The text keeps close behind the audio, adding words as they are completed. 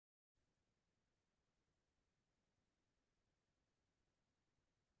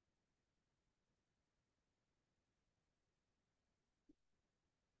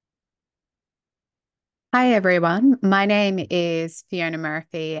Hi everyone, my name is Fiona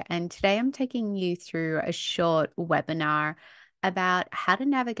Murphy, and today I'm taking you through a short webinar about how to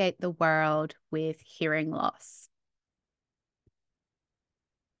navigate the world with hearing loss.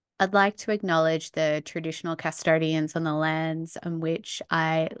 I'd like to acknowledge the traditional custodians on the lands on which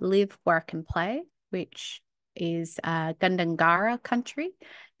I live, work, and play, which is Gundungara country,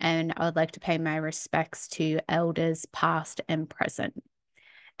 and I would like to pay my respects to elders past and present.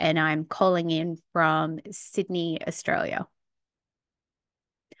 And I'm calling in from Sydney, Australia.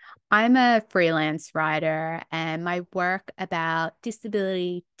 I'm a freelance writer, and my work about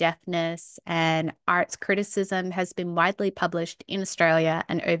disability, deafness, and arts criticism has been widely published in Australia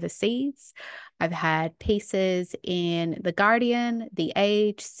and overseas. I've had pieces in The Guardian, The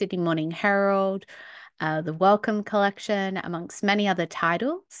Age, Sydney Morning Herald, the Welcome Collection, amongst many other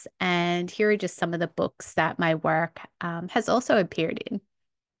titles. And here are just some of the books that my work has also appeared in.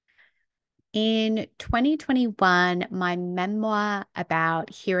 In 2021, my memoir about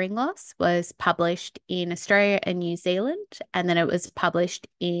hearing loss was published in Australia and New Zealand, and then it was published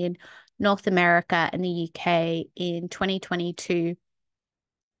in North America and the UK in 2022.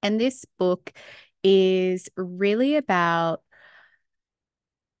 And this book is really about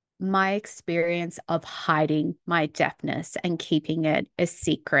my experience of hiding my deafness and keeping it a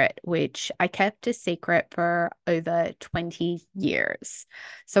secret, which I kept a secret for over 20 years.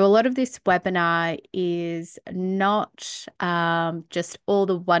 So, a lot of this webinar is not just all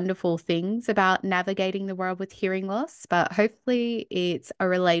the wonderful things about navigating the world with hearing loss, but hopefully it's a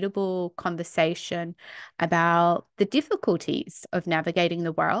relatable conversation about the difficulties of navigating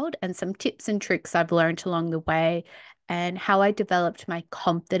the world and some tips and tricks I've learned along the way and how I developed my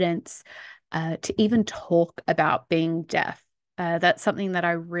confidence to even talk about being deaf. That's something that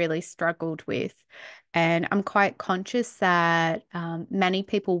I really struggled with. And I'm quite conscious that many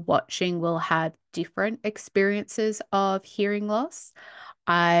people watching will have different experiences of hearing loss.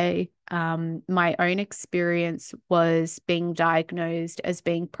 My own experience was being diagnosed as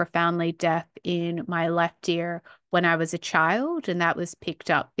being profoundly deaf in my left ear when I was a child, and that was picked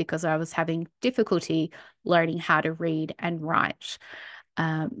up because I was having difficulty learning how to read and write.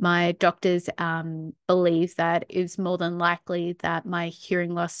 My doctors believe that it was more than likely that my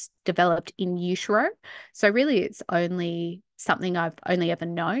hearing loss developed in utero. So, really, it's only something I've only ever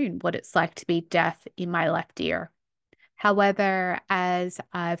known what it's like to be deaf in my left ear. However, as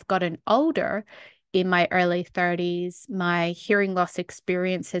I've gotten older, in my early 30s, my hearing loss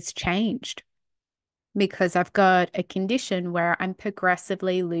experience has changed because I've got a condition where I'm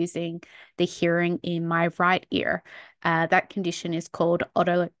progressively losing the hearing in my right ear. That condition is called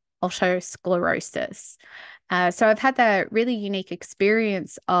otosclerosis. So I've had that really unique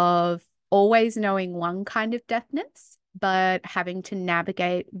experience of always knowing one kind of deafness, but having to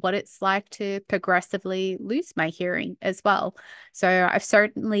navigate what it's like to progressively lose my hearing as well. So I've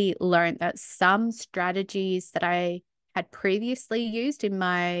certainly learned that some strategies that I had previously used in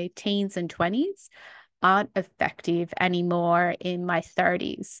my teens and 20s aren't effective anymore in my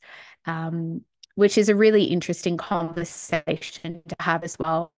 30s, which is a really interesting conversation to have as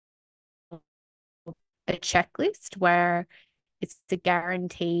well. A checklist where it's a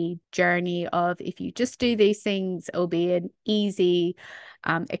guaranteed journey of if you just do these things, it'll be an easy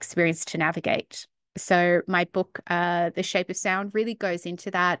experience to navigate. So my book, The Shape of Sound, really goes into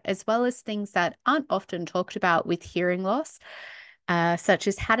that, as well as things that aren't often talked about with hearing loss, such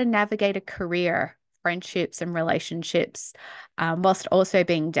as how to navigate a career, friendships, and relationships, whilst also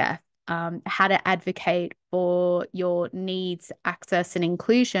being deaf. How to advocate for your needs, access, and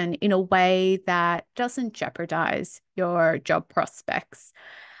inclusion in a way that doesn't jeopardize your job prospects.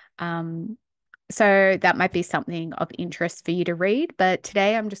 Um, so that might be something of interest for you to read. But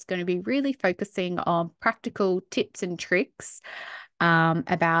today I'm just going to be really focusing on practical tips and tricks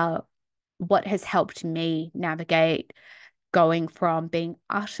about what has helped me navigate going from being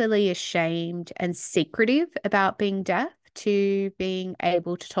utterly ashamed and secretive about being deaf to being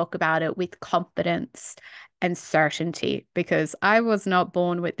able to talk about it with confidence and certainty because I was not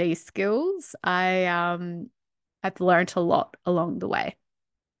born with these skills. I've learned a lot along the way.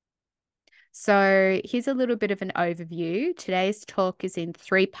 So here's a little bit of an overview. Today's talk is in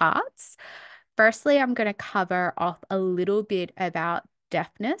three parts. Firstly, I'm going to cover off a little bit about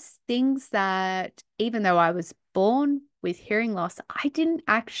deafness, things that even though I was born with hearing loss, I didn't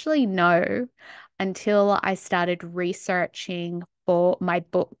actually know until I started researching for my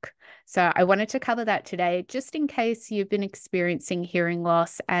book. So I wanted to cover that today, just in case you've been experiencing hearing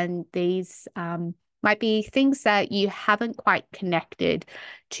loss and these might be things that you haven't quite connected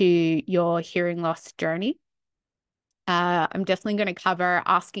to your hearing loss journey. I'm definitely going to cover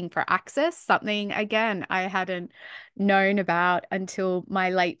asking for access, something again I hadn't known about until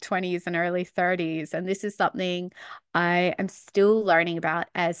my late 20s and early 30s. And this is something I am still learning about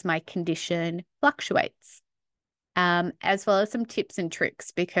as my condition fluctuates, as well as some tips and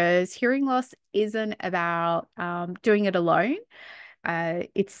tricks, because hearing loss isn't about doing it alone.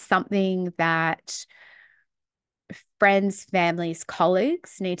 It's something that friends, families,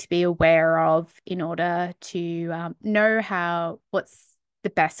 colleagues need to be aware of in order to know what's the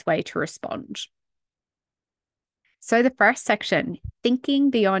best way to respond. So the first section, thinking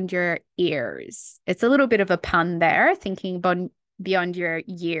beyond your ears. It's a little bit of a pun there, beyond your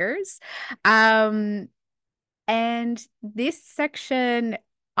years. And this section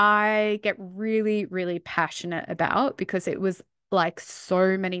I get really, really passionate about because it was like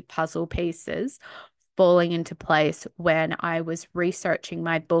so many puzzle pieces falling into place when I was researching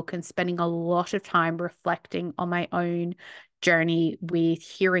my book and spending a lot of time reflecting on my own journey with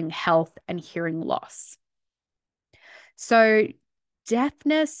hearing health and hearing loss. So,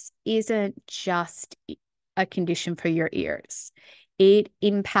 deafness isn't just a condition for your ears, it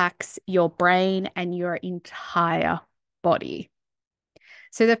impacts your brain and your entire body.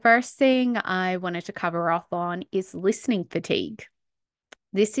 So, the first thing I wanted to cover off on is listening fatigue.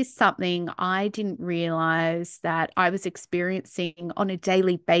 This is something I didn't realize that I was experiencing on a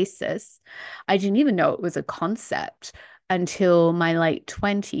daily basis. I didn't even know it was a concept until my late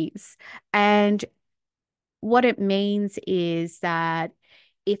 20s. And what it means is that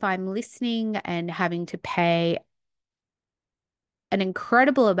if I'm listening and having to pay an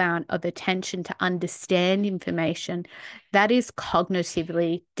incredible amount of attention to understand information, that is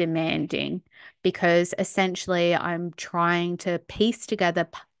cognitively demanding because essentially I'm trying to piece together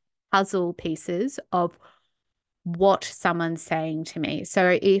puzzle pieces of what someone's saying to me.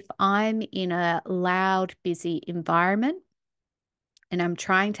 So if I'm in a loud, busy environment, and I'm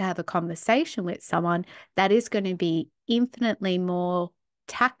trying to have a conversation with someone, that is going to be infinitely more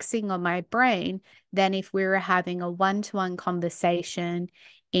taxing on my brain than if we were having a one-to-one conversation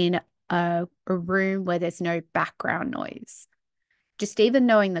in a room where there's no background noise. Just even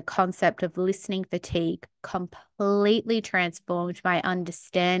knowing the concept of listening fatigue completely transformed my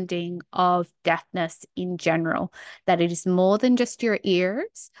understanding of deafness in general, that it is more than just your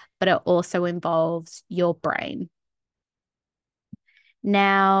ears, but it also involves your brain.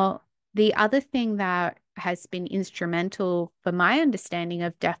 Now, the other thing that has been instrumental for my understanding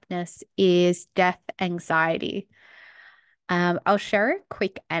of deafness is deaf anxiety. I'll share a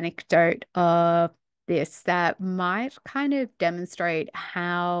quick anecdote of this that might kind of demonstrate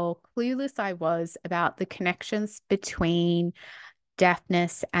how clueless I was about the connections between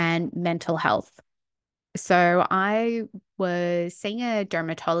deafness and mental health. So I was seeing a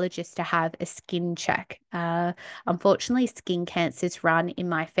dermatologist to have a skin check. Unfortunately, skin cancers run in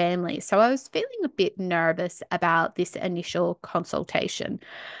my family. So I was feeling a bit nervous about this initial consultation,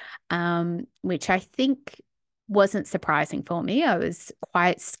 which I think wasn't surprising for me. I was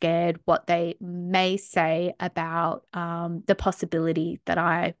quite scared what they may say about the possibility that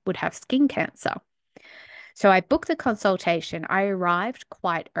I would have skin cancer. So I booked the consultation. I arrived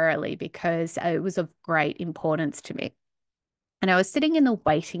quite early because it was of great importance to me. And I was sitting in the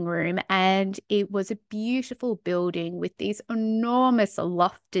waiting room, and it was a beautiful building with these enormous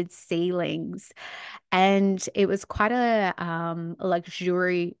lofted ceilings. And it was quite a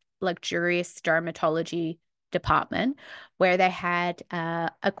luxurious dermatology department where they had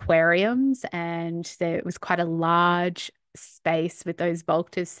aquariums, and it was quite a large space with those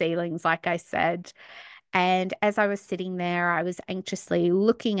vaulted ceilings, like I said. And as I was sitting there, I was anxiously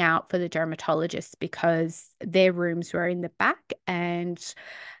looking out for the dermatologists because their rooms were in the back. And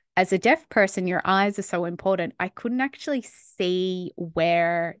as a deaf person, your eyes are so important. I couldn't actually see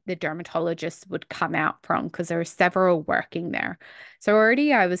where the dermatologists would come out from because there were several working there. So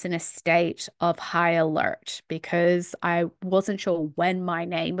already I was in a state of high alert because I wasn't sure when my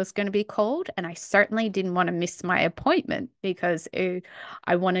name was going to be called. And I certainly didn't want to miss my appointment because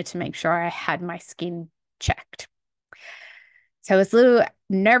I wanted to make sure I had my skin checked. So I was a little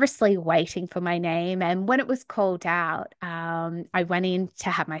nervously waiting for my name. And when it was called out, I went in to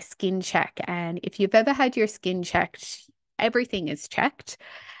have my skin check. And if you've ever had your skin checked, everything is checked.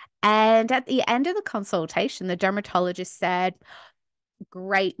 And at the end of the consultation, the dermatologist said,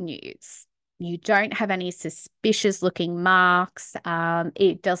 "Great news. You don't have any suspicious looking marks.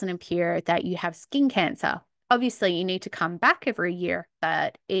 It doesn't appear that you have skin cancer. Obviously, you need to come back every year,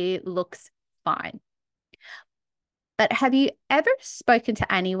 but it looks fine." But have you ever spoken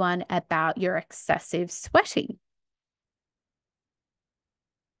to anyone about your excessive sweating?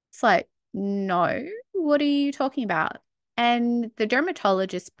 It's like, no, what are you talking about? And the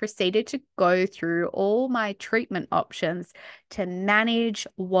dermatologist proceeded to go through all my treatment options to manage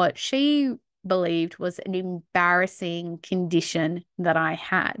what she believed was an embarrassing condition that I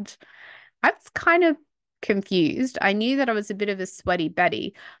had. I was kind of confused. I knew that I was a bit of a sweaty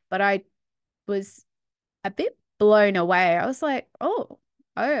Betty, but I was a bit blown away. I was like, oh,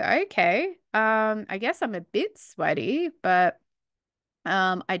 okay. I guess I'm a bit sweaty, but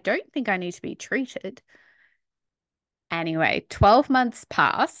I don't think I need to be treated. Anyway, 12 months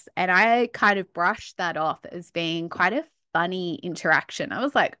pass, and I kind of brushed that off as being quite a funny interaction. I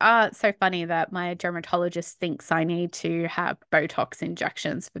was like, it's so funny that my dermatologist thinks I need to have Botox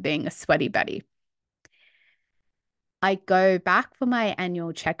injections for being a sweaty Betty. I go back for my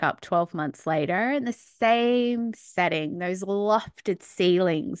annual checkup 12 months later in the same setting, those lofted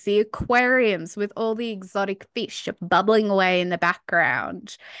ceilings, the aquariums with all the exotic fish bubbling away in the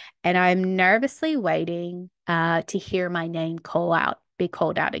background. And I'm nervously waiting to hear my name be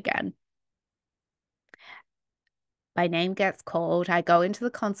called out again. My name gets called. I go into the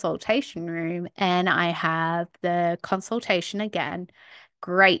consultation room and I have the consultation again.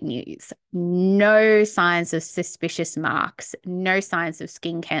 Great news. No signs of suspicious marks, no signs of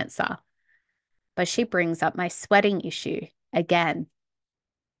skin cancer. But she brings up my sweating issue again.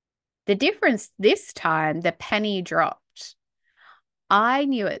 The difference this time, the penny dropped. I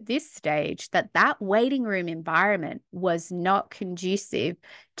knew at this stage that that waiting room environment was not conducive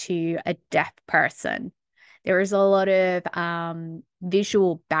to a deaf person. There is a lot of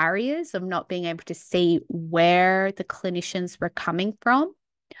visual barriers of not being able to see where the clinicians were coming from.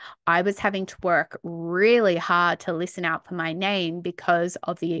 I was having to work really hard to listen out for my name because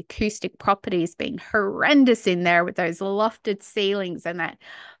of the acoustic properties being horrendous in there with those lofted ceilings and that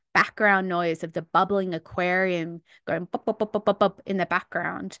background noise of the bubbling aquarium going bop, bop, bop, bop, bop, bop in the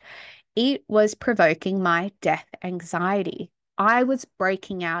background. It was provoking my death anxiety. I was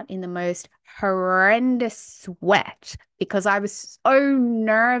breaking out in the most horrendous sweat because I was so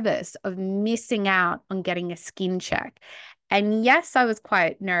nervous of missing out on getting a skin check. And yes, I was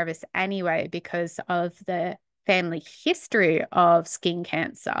quite nervous anyway because of the family history of skin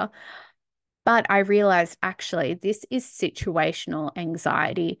cancer. But I realized actually this is situational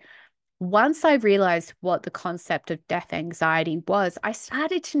anxiety. Once I realized what the concept of death anxiety was, I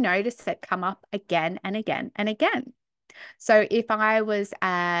started to notice it come up again and again and again. So if I was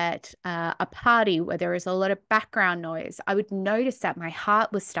at a party where there was a lot of background noise, I would notice that my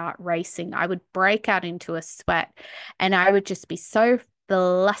heart would start racing. I would break out into a sweat and I would just be so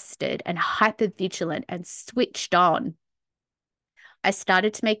flustered and hypervigilant and switched on. I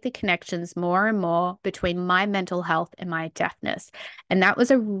started to make the connections more and more between my mental health and my deafness. And that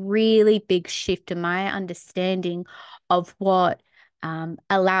was a really big shift in my understanding of what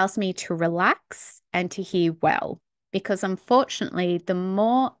allows me to relax and to hear well. Because unfortunately, the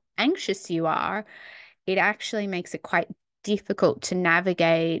more anxious you are, it actually makes it quite difficult to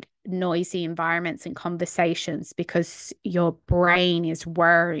navigate noisy environments and conversations because your brain is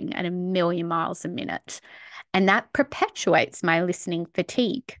whirring at a million miles a minute. And that perpetuates my listening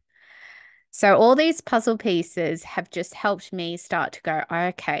fatigue. So, all these puzzle pieces have just helped me start to go,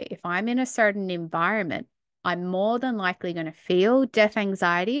 okay, if I'm in a certain environment, I'm more than likely going to feel death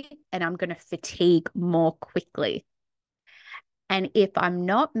anxiety and I'm going to fatigue more quickly. And if I'm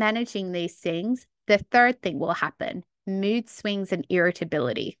not managing these things, the third thing will happen: mood swings and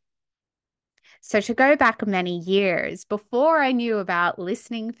irritability. So, to go back many years, before I knew about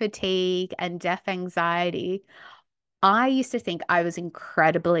listening fatigue and deaf anxiety, I used to think I was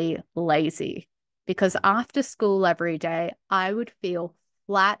incredibly lazy because after school every day, I would feel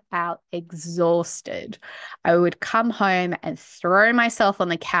flat out exhausted. I would come home and throw myself on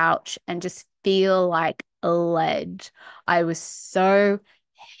the couch and just feel like lead. I was so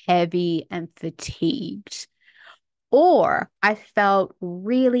heavy and fatigued. Or I felt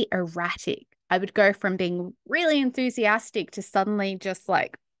really erratic. I would go from being really enthusiastic to suddenly just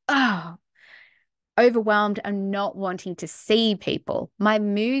like, oh, overwhelmed and not wanting to see people. My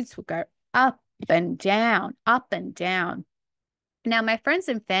moods would go up and down, up and down. Now, my friends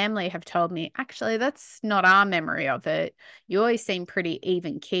and family have told me, actually, that's not our memory of it. You always seem pretty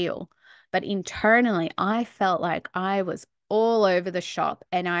even keel. But internally, I felt like I was all over the shop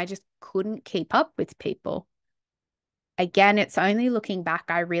and I just couldn't keep up with people. Again, it's only looking back,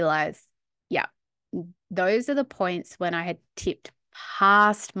 I realized, yeah, those are the points when I had tipped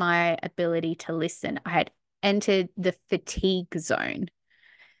past my ability to listen. I had entered the fatigue zone.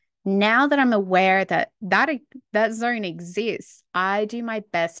 Now that I'm aware that zone exists, I do my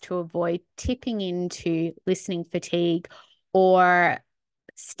best to avoid tipping into listening fatigue or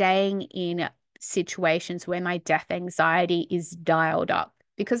staying in situations where my death anxiety is dialed up,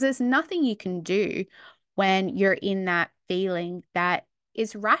 because there's nothing you can do when you're in that feeling that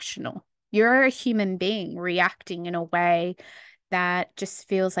is rational. You're a human being reacting in a way that just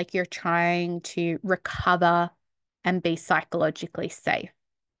feels like you're trying to recover and be psychologically safe.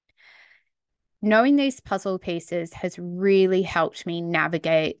 Knowing these puzzle pieces has really helped me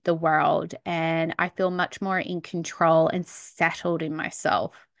navigate the world, and I feel much more in control and settled in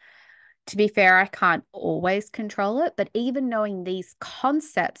myself. To be fair, I can't always control it, but even knowing these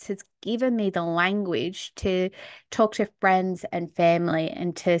concepts has given me the language to talk to friends and family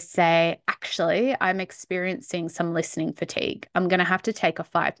and to say, actually, I'm experiencing some listening fatigue. I'm going to have to take a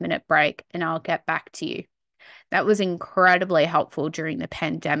 5-minute break and I'll get back to you. That was incredibly helpful during the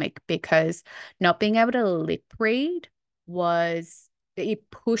pandemic, because not being able to lip read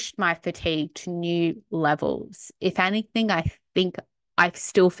it pushed my fatigue to new levels. If anything, I think I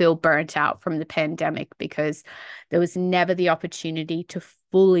still feel burnt out from the pandemic because there was never the opportunity to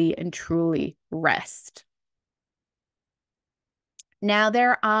fully and truly rest. Now,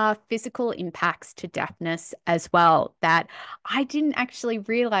 there are physical impacts to deafness as well that I didn't actually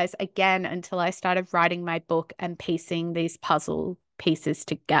realize again until I started writing my book and piecing these puzzle pieces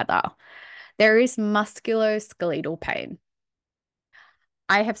together. There is musculoskeletal pain.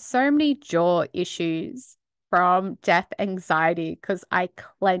 I have so many jaw issues from deaf anxiety because I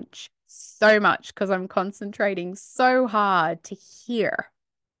clench so much because I'm concentrating so hard to hear.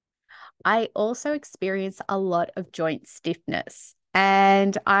 I also experience a lot of joint stiffness.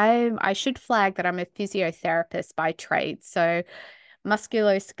 And I should flag that I'm a physiotherapist by trade. So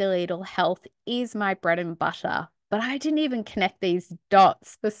musculoskeletal health is my bread and butter. But I didn't even connect these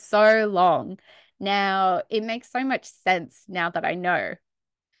dots for so long. Now, it makes so much sense now that I know.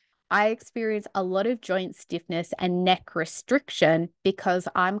 I experience a lot of joint stiffness and neck restriction because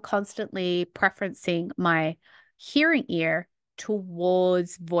I'm constantly preferencing my hearing ear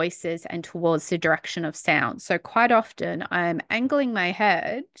towards voices and towards the direction of sound. So quite often I'm angling my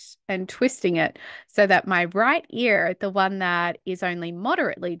head and twisting it so that my right ear, the one that is only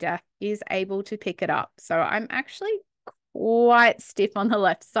moderately deaf, is able to pick it up. So I'm actually quite stiff on the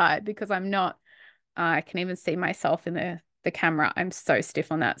left side because I'm not, I can even see myself in the camera. I'm so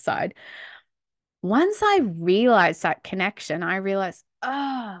stiff on that side. Once I realized that connection, I realized,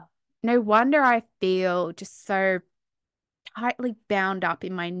 oh, no wonder I feel just so tightly bound up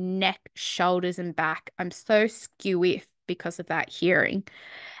in my neck, shoulders, and back. I'm so skew because of that hearing.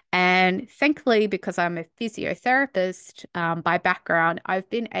 And thankfully, because I'm a physiotherapist by background, I've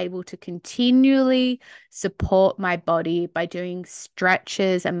been able to continually support my body by doing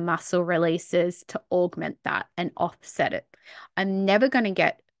stretches and muscle releases to augment that and offset it. I'm never going to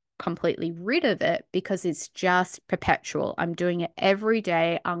get completely rid of it because it's just perpetual. I'm doing it every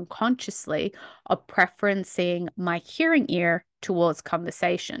day unconsciously of preferencing my hearing ear towards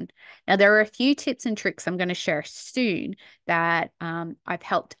conversation. Now, there are a few tips and tricks I'm going to share soon that I've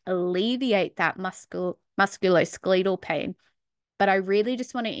helped alleviate that musculoskeletal pain. But I really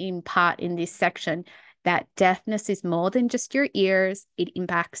just want to impart in this section that deafness is more than just your ears, it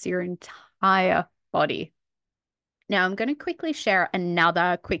impacts your entire body. Now, I'm going to quickly share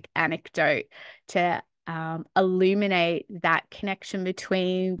another quick anecdote to illuminate that connection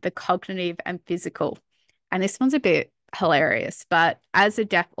between the cognitive and physical. And this one's a bit hilarious, but as a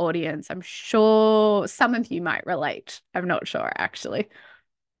deaf audience, I'm sure some of you might relate. I'm not sure, actually.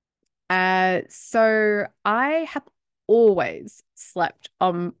 So I have always slept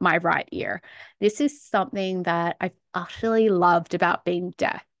on my right ear. This is something that I've utterly loved about being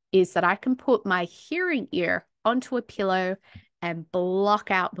deaf, is that I can put my hearing ear onto a pillow and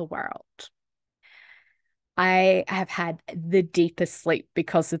block out the world. I have had the deepest sleep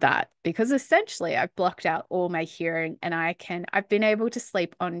because of that, because essentially I've blocked out all my hearing and I've been able to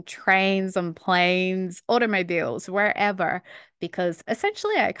sleep on trains, on planes, automobiles, wherever, because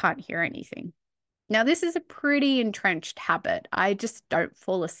essentially I can't hear anything. Now, this is a pretty entrenched habit. I just don't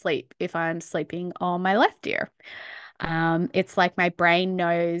fall asleep if I'm sleeping on my left ear. It's like my brain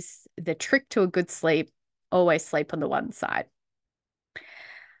knows the trick to a good sleep, always sleep on the one side.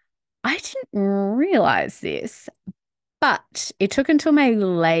 I didn't realize this, but it took until my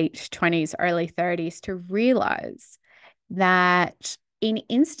late 20s, early 30s to realize that in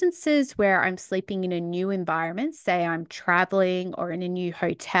instances where I'm sleeping in a new environment, say I'm traveling or in a new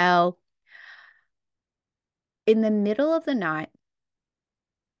hotel, in the middle of the night,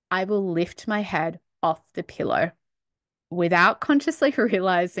 I will lift my head off the pillow without consciously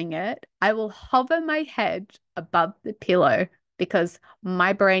realizing it. I will hover my head above the pillow because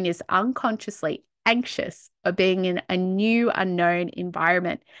my brain is unconsciously anxious of being in a new, unknown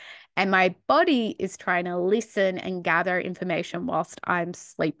environment. And my body is trying to listen and gather information whilst I'm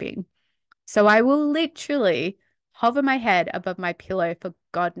sleeping. So I will literally hover my head above my pillow for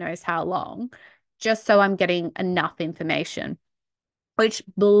God knows how long, just so I'm getting enough information, which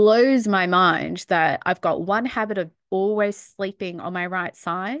blows my mind that I've got one habit of always sleeping on my right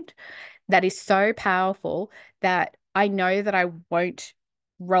side that is so powerful that I know that I won't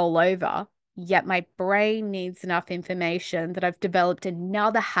roll over, yet my brain needs enough information that I've developed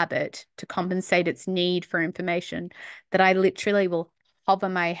another habit to compensate its need for information that I literally will hover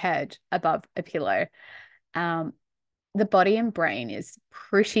my head above a pillow. Um, the body and brain is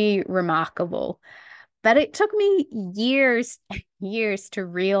pretty remarkable. But it took me years, years to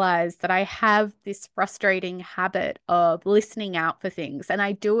realize that I have this frustrating habit of listening out for things. And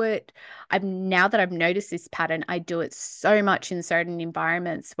I do it, now that I've noticed this pattern, I do it so much in certain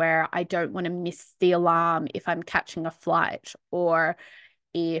environments where I don't want to miss the alarm if I'm catching a flight, or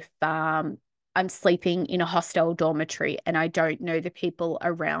if I'm sleeping in a hostel dormitory and I don't know the people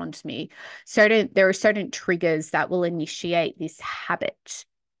around me. There are certain triggers that will initiate this habit.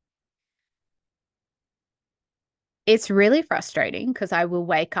 It's really frustrating because I will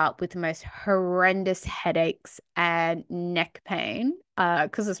wake up with the most horrendous headaches and neck pain,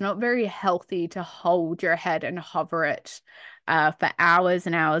 because it's not very healthy to hold your head and hover it for hours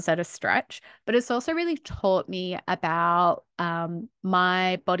and hours at a stretch. But it's also really taught me about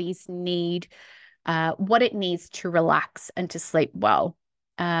my body's need, what it needs to relax and to sleep well.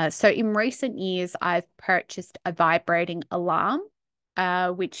 So in recent years, I've purchased a vibrating alarm,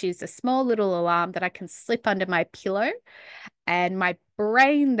 which is a small little alarm that I can slip under my pillow. And my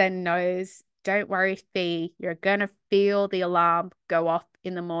brain then knows, don't worry, Fee, you're going to feel the alarm go off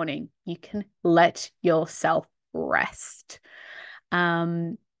in the morning. You can let yourself rest.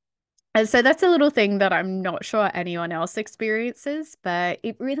 Um, and so that's a little thing that I'm not sure anyone else experiences, but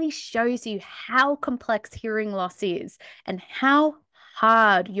it really shows you how complex hearing loss is and how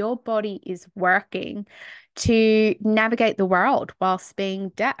hard your body is working to navigate the world whilst being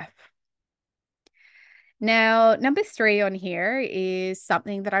deaf. Now, number three on here is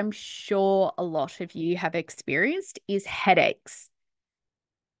something that I'm sure a lot of you have experienced is headaches.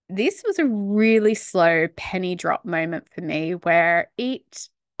 This was a really slow penny drop moment for me where it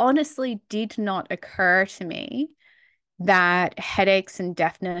honestly did not occur to me that headaches and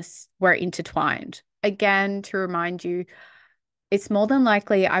deafness were intertwined. Again, to remind you, it's more than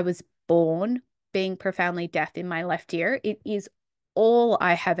likely I was born being profoundly deaf in my left ear. It is all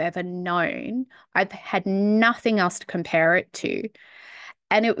I have ever known. I've had nothing else to compare it to.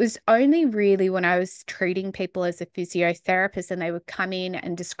 And it was only really when I was treating people as a physiotherapist and they would come in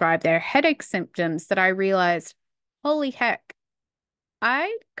and describe their headache symptoms that I realized, holy heck,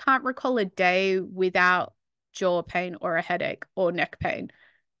 I can't recall a day without jaw pain or a headache or neck pain.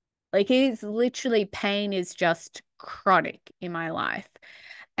 Like, it's literally, pain is just chronic in my life.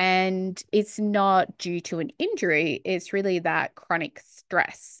 And it's not due to an injury, it's really that chronic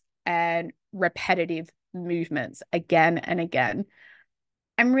stress and repetitive movements again and again.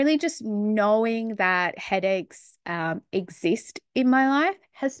 And really just knowing that headaches exist in my life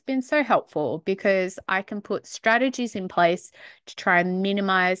has been so helpful because I can put strategies in place to try and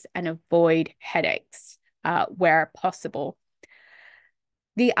minimize and avoid headaches where possible.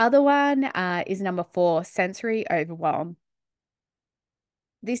 The other one is number four, sensory overwhelm.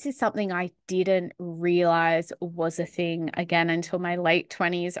 This is something I didn't realize was a thing again until my late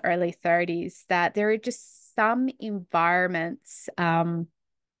 20s, early 30s, that there are just some environments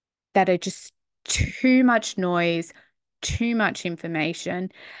that are just too much noise, too much information,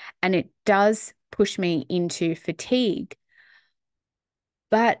 and it does push me into fatigue.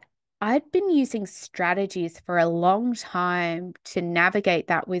 But I'd been using strategies for a long time to navigate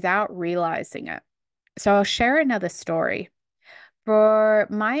that without realizing it. So I'll share another story. For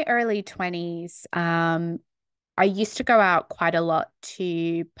my early 20s, I used to go out quite a lot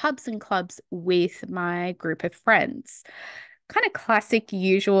to pubs and clubs with my group of friends. Kind of classic,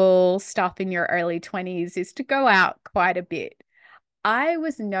 usual stuff in your early 20s is to go out quite a bit. I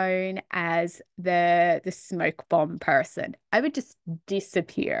was known as the smoke bomb person. I would just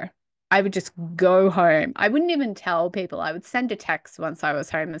disappear. I would just go home. I wouldn't even tell people. I would send a text once I was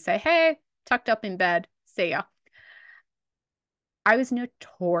home and say, hey, tucked up in bed. See ya. I was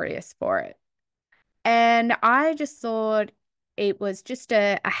notorious for it. And I just thought it was just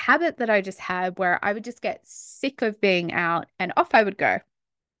a habit that I just had where I would just get sick of being out and off I would go.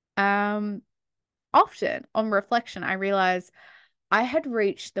 Um, Often on reflection, I realized I had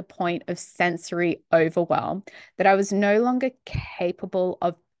reached the point of sensory overwhelm that I was no longer capable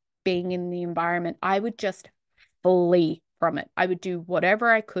of being in the environment, I would just flee from it. I would do whatever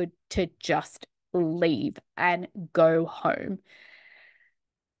I could to just leave and go home.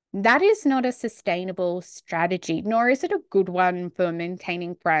 That is not a sustainable strategy, nor is it a good one for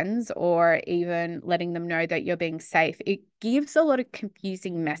maintaining friends or even letting them know that you're being safe. It gives a lot of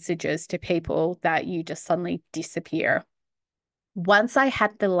confusing messages to people that you just suddenly disappear. Once I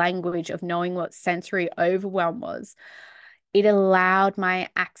had the language of knowing what sensory overwhelm was, it allowed my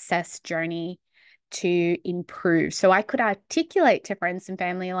access journey to improve. So I could articulate to friends and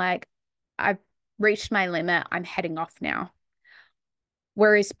family, like, I've reached my limit, I'm heading off now.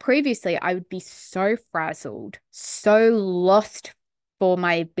 Whereas previously, I would be so frazzled, so lost for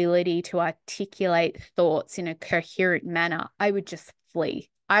my ability to articulate thoughts in a coherent manner, I would just flee.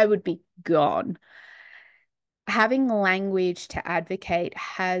 I would be gone. Having language to advocate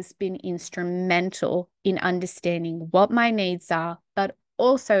has been instrumental in understanding what my needs are, but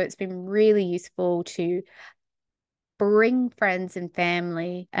also it's been really useful to bring friends and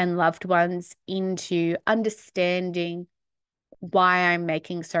family and loved ones into understanding why I'm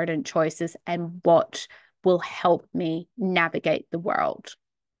making certain choices and what will help me navigate the world.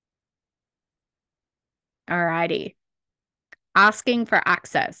 Alrighty. Asking for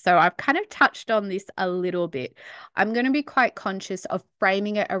access. So I've kind of touched on this a little bit. I'm going to be quite conscious of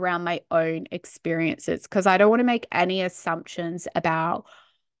framing it around my own experiences because I don't want to make any assumptions about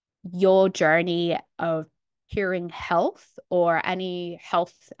your journey of hearing health or any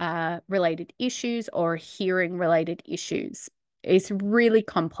health related issues or hearing related issues. It's really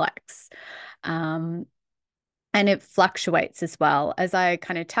complex. Um, and it fluctuates as well. As I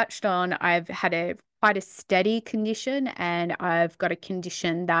kind of touched on, I've had a quite a steady condition, and I've got a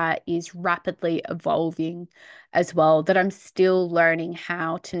condition that is rapidly evolving as well, that I'm still learning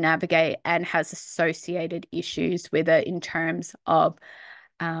how to navigate and has associated issues with it in terms of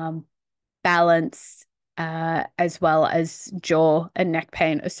balance, as well as jaw and neck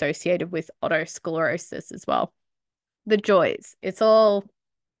pain associated with otosclerosis as well. The joys, it's all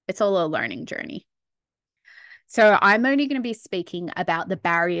a learning journey. So I'm only going to be speaking about the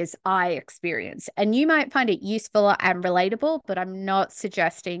barriers I experience, and you might find it useful and relatable, but I'm not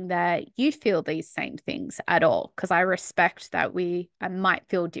suggesting that you feel these same things at all, because I respect that we might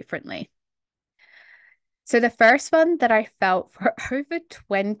feel differently. So the first one that I felt for over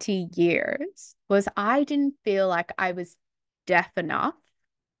 20 years was I didn't feel like I was deaf enough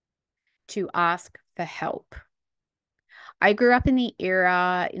to ask for help. I grew up in the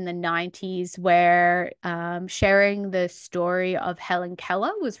era in the 90s where sharing the story of Helen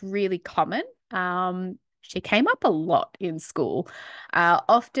Keller was really common. She came up a lot in school,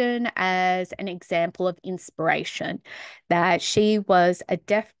 often as an example of inspiration, that she was a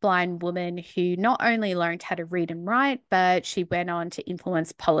deaf-blind woman who not only learned how to read and write, but she went on to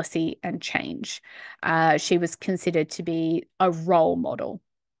influence policy and change. She was considered to be a role model.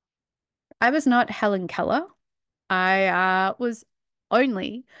 I was not Helen Keller. I was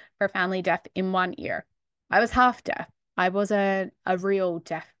only profoundly deaf in one ear. I was half deaf. I wasn't a real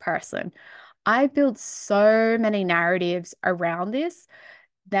deaf person. I built so many narratives around this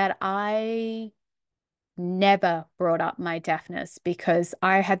that I never brought up my deafness because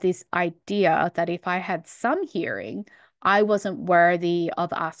I had this idea that if I had some hearing, I wasn't worthy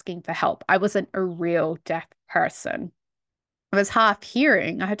of asking for help. I wasn't a real deaf person. I was half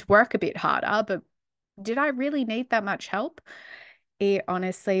hearing. I had to work a bit harder, but did I really need that much help? It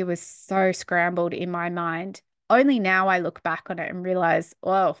honestly was so scrambled in my mind. Only now I look back on it and realize,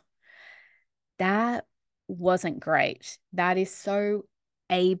 oh, that wasn't great. That is so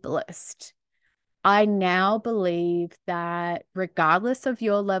ableist. I now believe that regardless of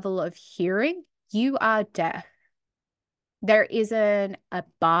your level of hearing, you are deaf. There isn't a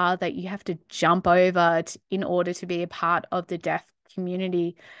bar that you have to jump over in order to be a part of the deaf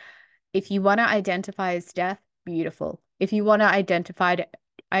community. If you want to identify as deaf, beautiful. If you want to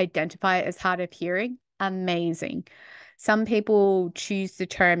identify as hard of hearing, amazing. Some people choose the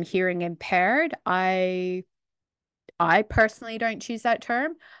term hearing impaired. I personally don't choose that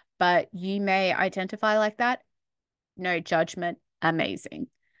term, but you may identify like that. No judgment. Amazing.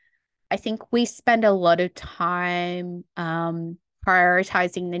 I think we spend a lot of time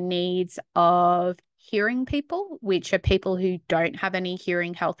prioritizing the needs of hearing people, which are people who don't have any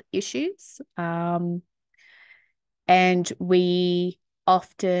hearing health issues. And we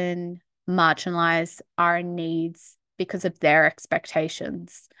often marginalize our needs because of their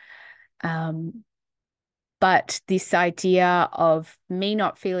expectations. But this idea of me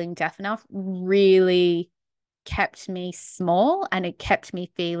not feeling deaf enough really kept me small, and it kept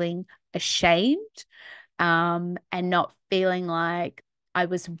me feeling ashamed, and not feeling like I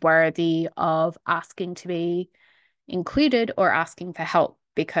was worthy of asking to be included or asking for help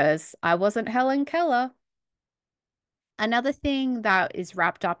because I wasn't Helen Keller. Another thing that is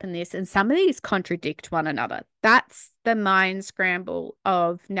wrapped up in this, and some of these contradict one another, that's the mind scramble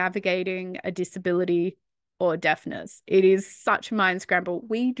of navigating a disability or deafness. It is such a mind scramble.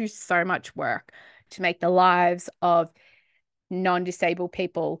 We do so much work to make the lives of non-disabled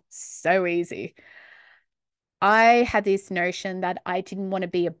people so easy. I had this notion that I didn't want to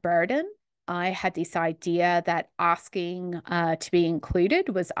be a burden. I had this idea that asking to be included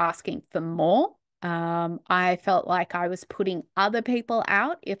was asking for more. I felt like I was putting other people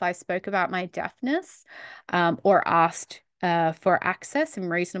out if I spoke about my deafness or asked for access and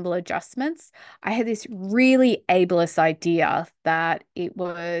reasonable adjustments. I had this really ableist idea that it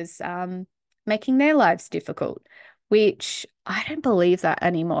was making their lives difficult, which I don't believe that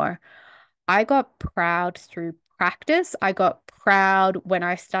anymore. I got proud through practice. I got proud when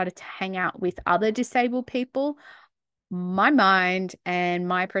I started to hang out with other disabled people. My mind and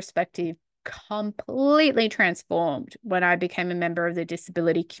my perspective completely transformed when I became a member of the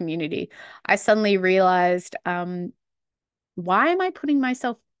disability community. I suddenly realized, why am I putting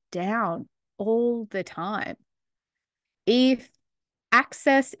myself down all the time? If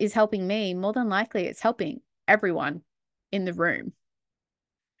access is helping me, more than likely it's helping everyone in the room.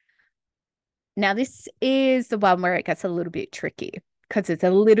 Now, this is the one where it gets a little bit tricky because it's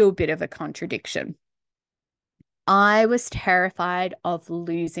a little bit of a contradiction. I was terrified of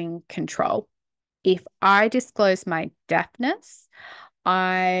losing control. If I disclosed my deafness,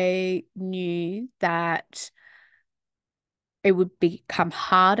 I knew that it would become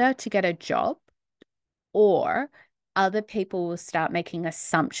harder to get a job, or other people will start making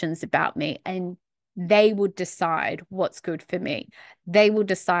assumptions about me and they would decide what's good for me. They will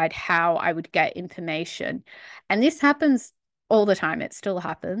decide how I would get information. And this happens all the time. It still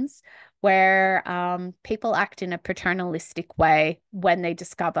happens where people act in a paternalistic way when they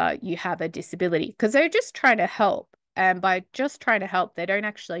discover you have a disability because they're just trying to help. And by just trying to help, they don't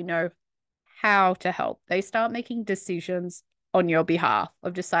actually know how to help. They start making decisions on your behalf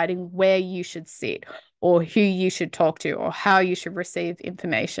of deciding where you should sit or who you should talk to or how you should receive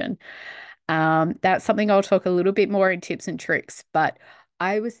information. That's something I'll talk a little bit more in tips and tricks, but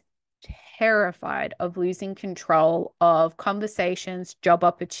I was terrified of losing control of conversations, job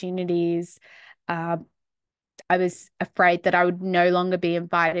opportunities. Um, I was afraid that I would no longer be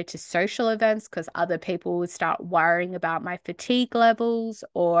invited to social events because other people would start worrying about my fatigue levels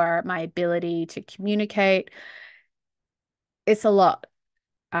or my ability to communicate. It's a lot.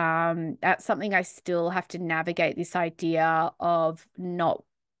 That's something I still have to navigate, this idea of not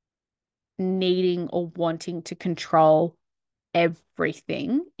needing or wanting to control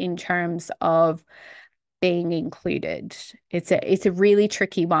everything in terms of being included. It's a really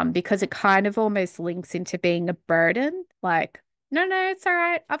tricky one because it kind of almost links into being a burden. Like, no, no, it's all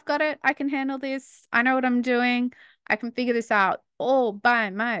right. I've got it. I can handle this. I know what I'm doing. I can figure this out all by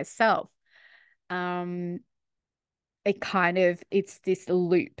myself. Um, it's this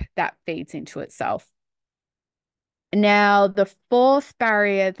loop that feeds into itself. Now, the fourth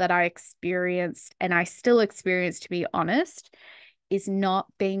barrier that I experienced, and I still experience, to be honest, is not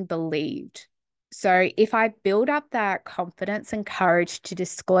being believed. So, if I build up that confidence and courage to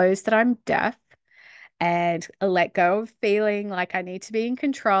disclose that I'm deaf and let go of feeling like I need to be in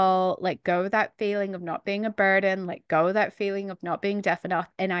control, let go of that feeling of not being a burden, let go of that feeling of not being deaf enough,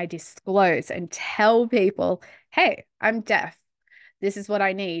 and I disclose and tell people, hey, I'm deaf. This is what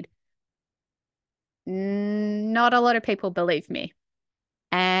I need. Not a lot of people believe me.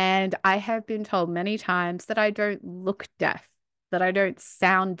 And I have been told many times that I don't look deaf, that I don't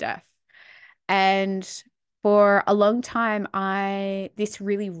sound deaf. And for a long time, this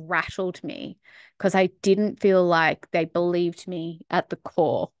really rattled me because I didn't feel like they believed me at the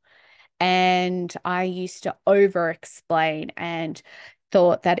core. And I used to over explain and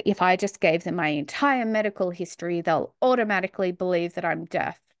thought that if I just gave them my entire medical history, they'll automatically believe that I'm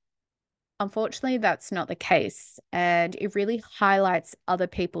deaf. Unfortunately, that's not the case, and it really highlights other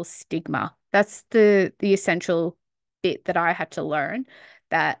people's stigma. That's the essential bit that I had to learn,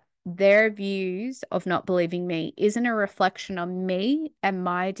 that their views of not believing me isn't a reflection on me and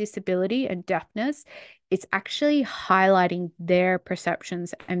my disability and deafness. It's actually highlighting their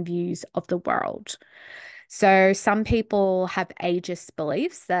perceptions and views of the world. So some people have ageist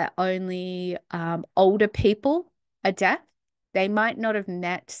beliefs that only older people are deaf. They might not have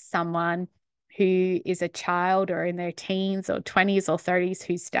met someone who is a child or in their teens or 20s or 30s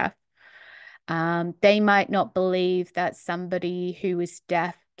who's deaf. They might not believe that somebody who is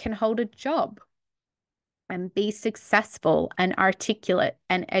deaf can hold a job. and be successful and articulate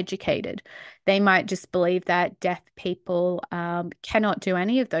and educated. They might just believe that deaf people cannot do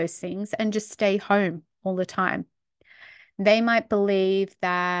any of those things and just stay home all the time. They might believe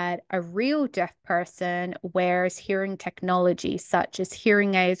that a real deaf person wears hearing technology, such as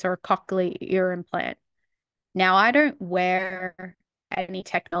hearing aids or a cochlear ear implant. Now, I don't wear any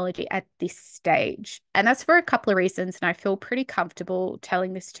technology at this stage, and that's for a couple of reasons. And I feel pretty comfortable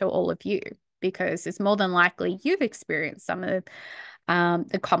telling this to all of you because it's more than likely you've experienced some of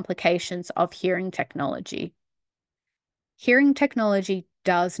the complications of hearing technology. Hearing technology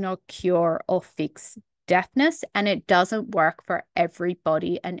does not cure or fix deafness, and it doesn't work for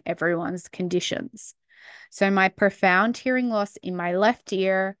everybody and everyone's conditions. So, my profound hearing loss in my left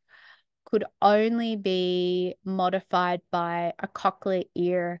ear could only be modified by a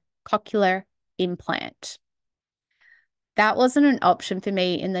cochlear implant. That wasn't an option for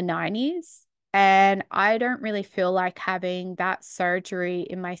me in the 90s. And I don't really feel like having that surgery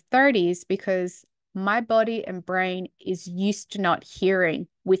in my 30s because my body and brain is used to not hearing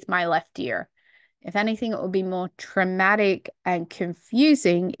with my left ear. If anything, it would be more traumatic and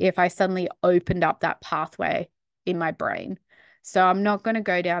confusing if I suddenly opened up that pathway in my brain. So I'm not going to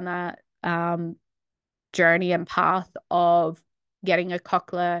go down that journey and path of getting a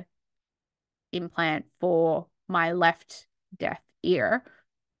cochlear implant for my left deaf ear.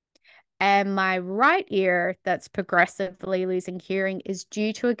 And my right ear that's progressively losing hearing is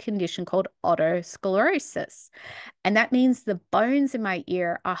due to a condition called otosclerosis. And that means the bones in my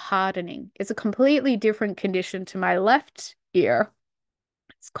ear are hardening. It's a completely different condition to my left ear.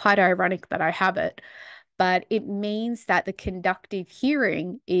 It's quite ironic that I have it, but it means that the conductive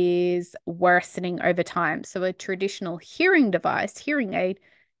hearing is worsening over time. So a traditional hearing device, hearing aid,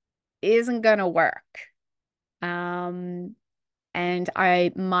 isn't going to work. And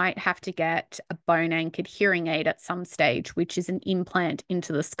I might have to get a bone anchored hearing aid at some stage, which is an implant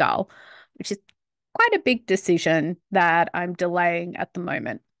into the skull, which is quite a big decision that I'm delaying at the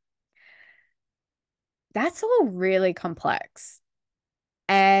moment. That's all really complex.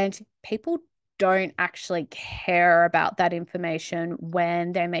 And people don't actually care about that information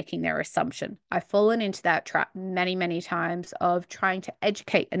when they're making their assumption. I've fallen into that trap many, many times of trying to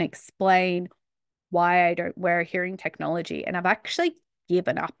educate and explain why I don't wear hearing technology. And I've actually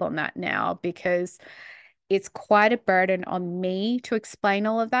given up on that now because it's quite a burden on me to explain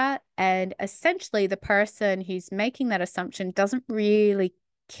all of that. And essentially, the person who's making that assumption doesn't really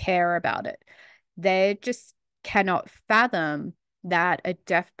care about it. They just cannot fathom that a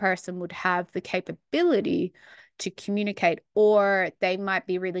deaf person would have the capability to communicate, or they might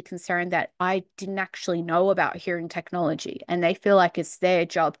be really concerned that I didn't actually know about hearing technology and they feel like it's their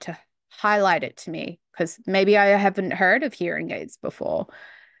job to highlight it to me because maybe I haven't heard of hearing aids before.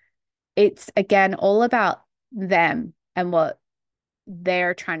 It's again all about them and what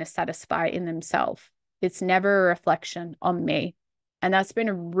they're trying to satisfy in themselves. It's never a reflection on me. And that's been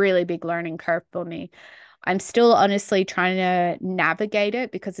a really big learning curve for me. I'm still honestly trying to navigate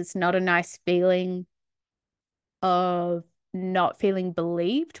it because it's not a nice feeling of not feeling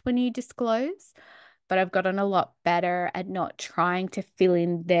believed when you disclose. But I've gotten a lot better at not trying to fill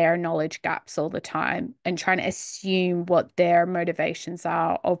in their knowledge gaps all the time and trying to assume what their motivations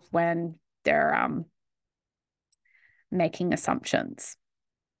are of when they're making assumptions.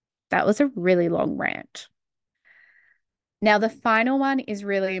 That was a really long rant. Now, the final one is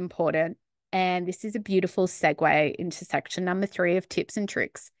really important, and this is a beautiful segue into section number 3 of tips and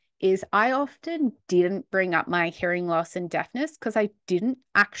tricks, is I often didn't bring up my hearing loss and deafness because I didn't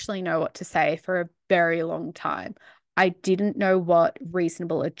actually know what to say for a very long time. I didn't know what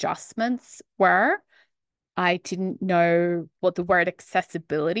reasonable adjustments were. I didn't know what the word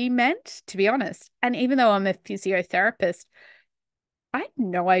accessibility meant, to be honest. And even though I'm a physiotherapist, I had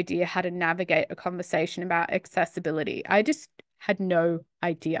no idea how to navigate a conversation about accessibility. I just had no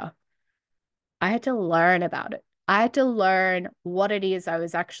idea. I had to learn about it. I had to learn what it is I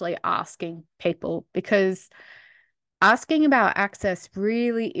was actually asking people because asking about access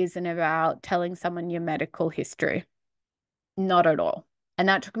really isn't about telling someone your medical history. Not at all. And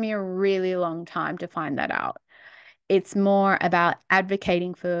that took me a really long time to find that out. It's more about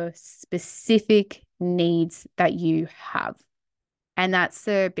advocating for specific needs that you have. And that's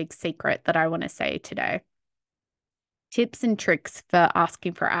the big secret that I want to say today. Tips and tricks for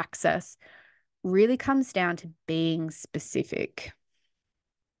asking for access really comes down to being specific.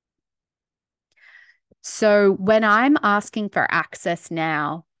 So when I'm asking for access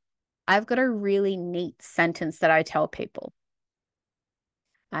now, I've got a really neat sentence that I tell people.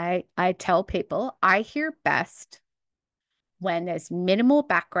 I tell people I hear best when there's minimal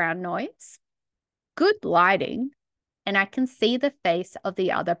background noise, good lighting, and I can see the face of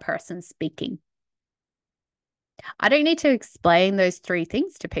the other person speaking. I don't need to explain those three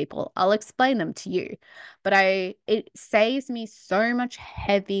things to people. I'll explain them to you. But it saves me so much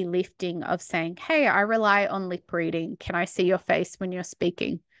heavy lifting of saying, hey, I rely on lip reading. Can I see your face when you're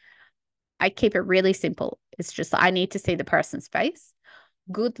speaking? I keep it really simple. It's just I need to see the person's face.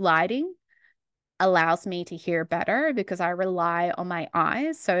 Good lighting allows me to hear better because I rely on my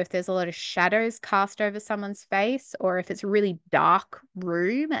eyes. So if there's a lot of shadows cast over someone's face, or if it's a really dark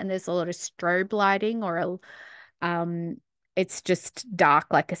room and there's a lot of strobe lighting, or um, it's just dark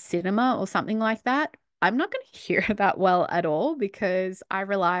like a cinema or something like that, I'm not going to hear that well at all because I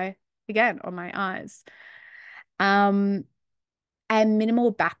rely again on my eyes. Um, and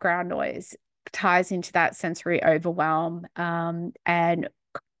minimal background noise ties into that sensory overwhelm and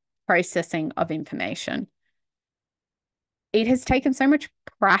processing of information. It has taken so much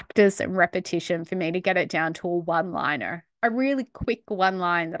practice and repetition for me to get it down to a one-liner, a really quick one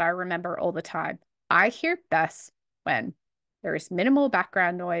line that I remember all the time. I hear best when there is minimal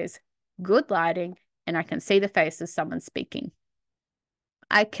background noise, good lighting, and I can see the face of someone speaking.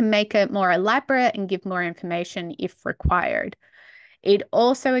 I can make it more elaborate and give more information if required. It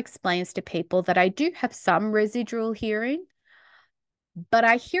also explains to people that I do have some residual hearing, but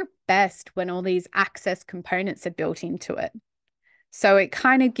I hear best when all these access components are built into it. So it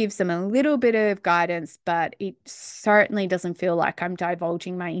kind of gives them a little bit of guidance, but it certainly doesn't feel like I'm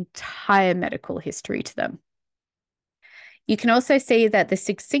divulging my entire medical history to them. You can also see that the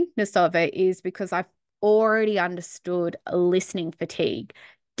succinctness of it is because I've already understood listening fatigue,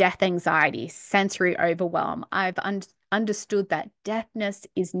 deaf anxiety, sensory overwhelm. I've understood that deafness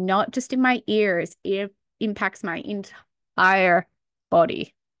is not just in my ears, it impacts my entire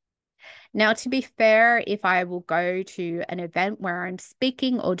body. Now, to be fair, if I will go to an event where I'm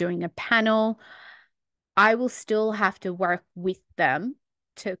speaking or doing a panel, I will still have to work with them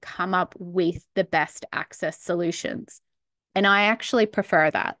to come up with the best access solutions. And I actually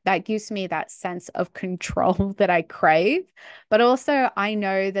prefer that. That gives me that sense of control that I crave. But also, I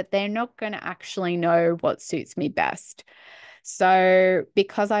know that they're not going to actually know what suits me best. So,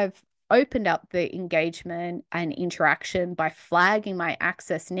 because I've opened up the engagement and interaction by flagging my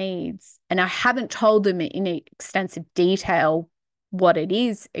access needs, and I haven't told them in extensive detail what it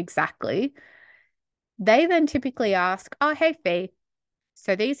is exactly, they then typically ask, oh, hey, Fee,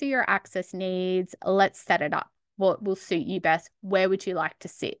 so these are your access needs. Let's set it up. What will suit you best? Where would you like to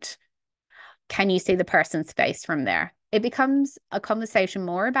sit? Can you see the person's face from there? It becomes a conversation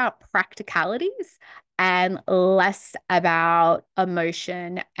more about practicalities and less about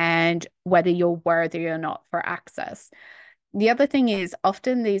emotion and whether you're worthy or not for access. The other thing is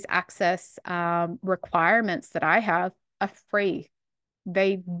often these access requirements that I have are free.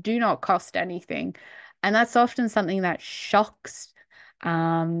 They do not cost anything. And that's often something that shocks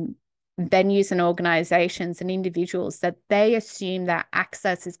um, venues and organizations and individuals, that they assume that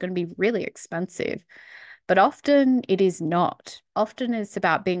access is going to be really expensive. But often it is not. Often it's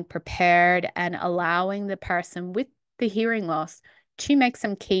about being prepared and allowing the person with the hearing loss to make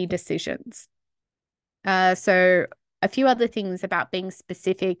some key decisions. So a few other things about being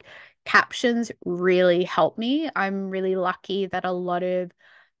specific. Captions really help me. I'm really lucky that a lot of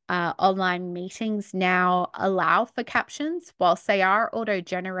online meetings now allow for captions. Whilst they are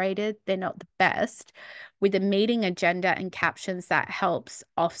auto-generated, they're not the best. With a meeting agenda and captions, that helps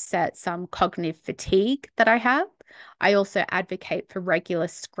offset some cognitive fatigue that I have. I also advocate for regular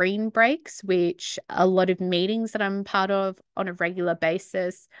screen breaks, which a lot of meetings that I'm part of on a regular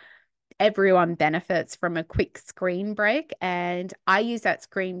basis, everyone benefits from a quick screen break. And I use that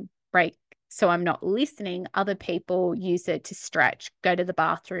screen break so I'm not listening. Other people use it to stretch, go to the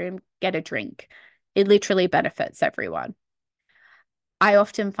bathroom, get a drink. It literally benefits everyone. I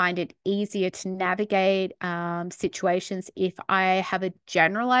often find it easier to navigate situations if I have a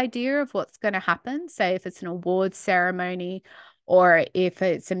general idea of what's going to happen. Say if it's an awards ceremony or if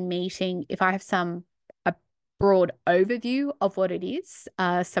it's a meeting, if I have a broad overview of what it is,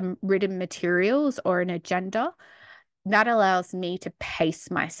 some written materials or an agenda, that allows me to pace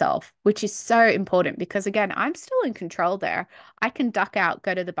myself, which is so important because, again, I'm still in control there. I can duck out,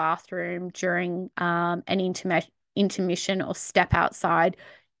 go to the bathroom during an intermission or step outside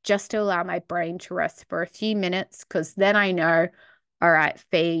just to allow my brain to rest for a few minutes, because then I know, all right,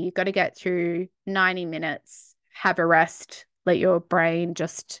 Fee, you've got to get through 90 minutes, have a rest, let your brain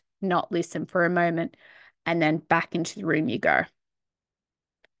just not listen for a moment, and then back into the room you go.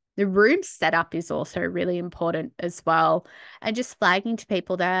 The room setup is also really important as well. And just flagging to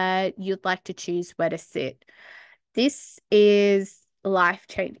people that you'd like to choose where to sit. This is life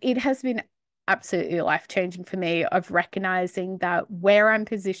change. It has been absolutely life-changing for me, of recognizing that where I'm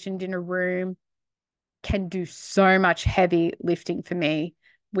positioned in a room can do so much heavy lifting for me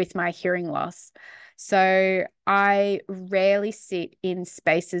with my hearing loss. So I rarely sit in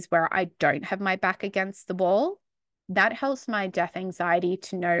spaces where I don't have my back against the wall. That helps my death anxiety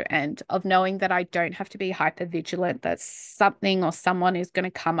to no end, of knowing that I don't have to be hyper vigilant, that something or someone is going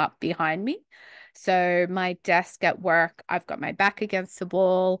to come up behind me. So my desk at work, I've got my back against the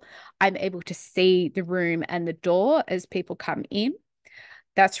wall. I'm able to see the room and the door as people come in.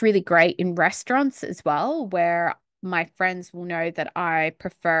 That's really great in restaurants as well, where my friends will know that I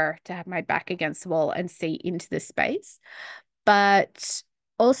prefer to have my back against the wall and see into the space. But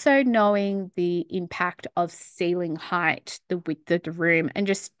also knowing the impact of ceiling height, the width of the room, and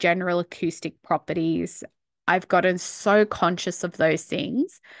just general acoustic properties. I've gotten so conscious of those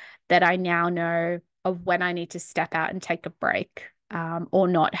things that I now know of when I need to step out and take a break, or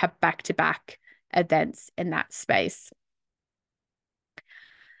not have back-to-back events in that space.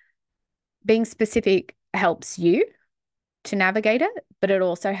 Being specific helps you to navigate it, but it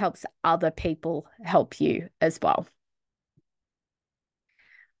also helps other people help you as well.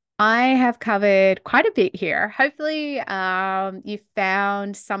 I have covered quite a bit here. Hopefully, you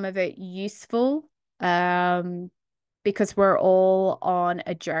found some of it useful, um, because we're all on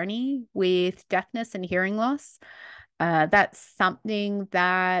a journey with deafness and hearing loss. That's something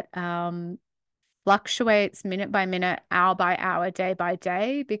that fluctuates minute by minute, hour by hour, day by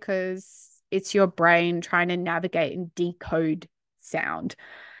day, because it's your brain trying to navigate and decode sound.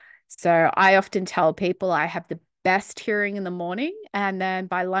 So I often tell people I have the best hearing in the morning, and then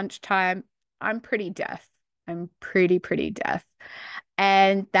by lunchtime, I'm pretty deaf. I'm pretty deaf.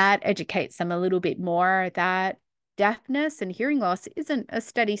 And that educates them a little bit more that deafness and hearing loss isn't a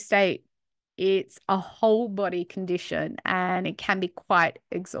steady state. It's a whole body condition, and it can be quite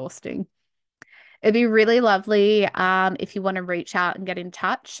exhausting. It'd be really lovely, if you want to reach out and get in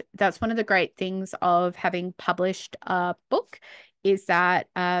touch. That's one of the great things of having published a book, is that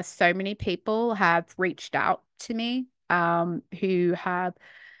so many people have reached out to me, who have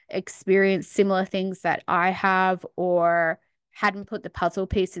experienced similar things that I have, or hadn't put the puzzle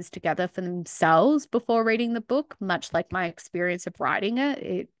pieces together for themselves before reading the book, much like my experience of writing it.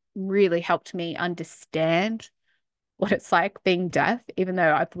 It really helped me understand what it's like being deaf, even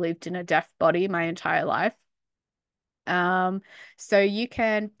though I've lived in a deaf body my entire life. Um, so you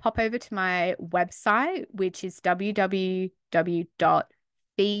can pop over to my website, which is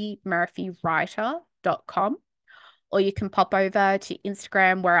www.fmurphywriter.com, or you can pop over to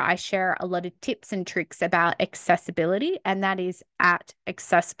Instagram, where I share a lot of tips and tricks about accessibility, and that is at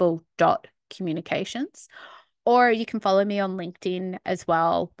accessible.communications. Or you can follow me on LinkedIn as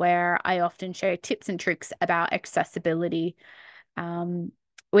well, where I often share tips and tricks about accessibility, um,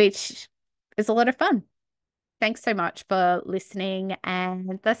 which is a lot of fun. Thanks so much for listening.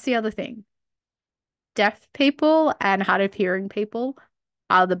 And that's the other thing. Deaf people and hard of hearing people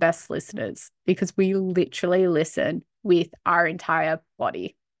are the best listeners, because we literally listen with our entire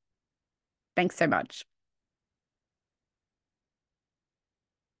body. Thanks so much.